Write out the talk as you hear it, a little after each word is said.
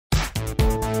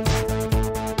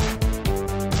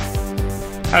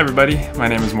Hi everybody, my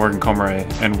name is Morgan Comeray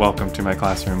and welcome to my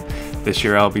classroom. This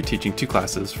year I'll be teaching two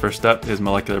classes. First up is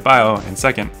molecular bio and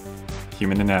second,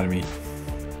 human anatomy.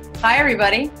 Hi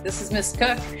everybody, this is Miss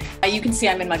Cook. You can see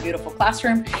I'm in my beautiful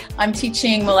classroom. I'm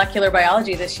teaching molecular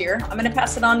biology this year. I'm going to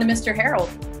pass it on to Mr. Harold.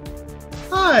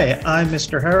 Hi, I'm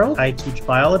Mr. Harold. I teach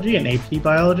biology and AP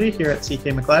biology here at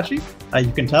McClatchy.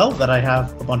 You can tell that I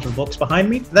have a bunch of books behind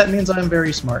me. That means I'm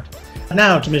very smart.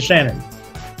 Now to Ms. Shannon.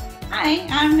 Hi,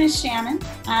 I'm Ms. Shannon.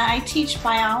 I teach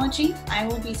biology. I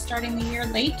will be starting the year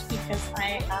late because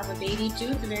I have a baby due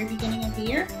at the very beginning of the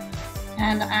year.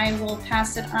 And I will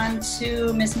pass it on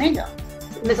to Ms. Mago.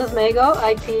 Mrs. Mago,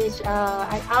 I teach,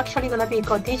 I'm actually going to be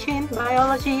co-teaching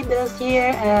biology this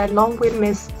year along with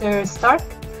Mr. Stark.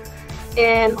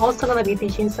 And also going to be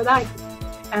teaching Sadak.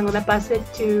 I'm going to pass it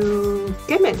to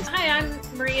Gimmons. Hi, I'm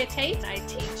Maria Tate. I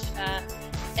teach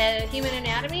human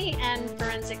anatomy and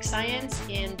forensic science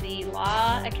in the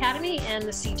Law Academy and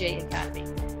the CJ Academy.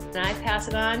 And I pass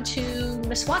it on to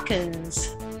Miss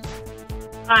Watkins.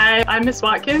 Hi, I'm Miss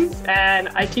Watkins and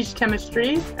I teach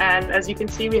chemistry, and as you can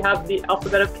see we have the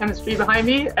alphabet of chemistry behind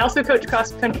me. I also coach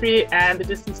cross country and the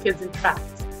distance kids in track.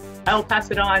 I will pass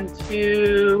it on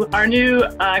to our new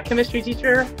chemistry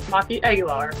teacher, Mafi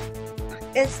Aguilar.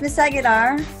 It's Miss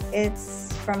Aguilar.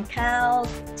 It's from Cal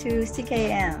to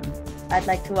CKM. I'd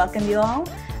like to welcome you all.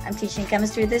 I'm teaching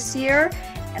chemistry this year,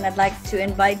 and I'd like to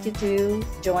invite you to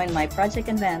join my project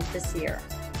event this year.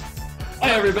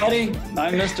 Hi everybody,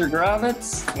 I'm Mr.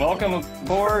 Gravitz. Welcome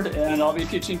aboard, and I'll be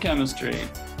teaching chemistry.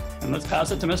 And let's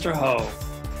pass it to Mr. Ho.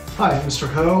 Hi, I'm Mr.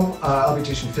 Ho. I'll be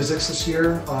teaching physics this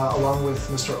year, along with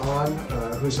Mr. On,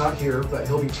 who's not here, but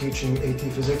he'll be teaching AP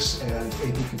Physics and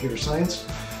AP Computer Science.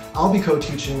 I'll be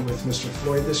co-teaching with Mr.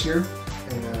 Floyd this year,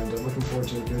 and I'm looking forward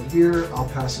to a good year. I'll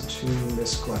pass it to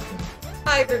Miss Gluckman.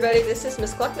 Hi everybody, this is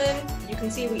Miss Gluckman. You can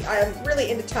see I'm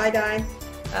really into tie-dye.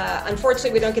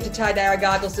 Unfortunately, we don't get to tie-dye our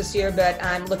goggles this year, but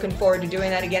I'm looking forward to doing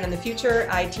that again in the future.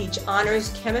 I teach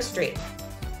honors chemistry.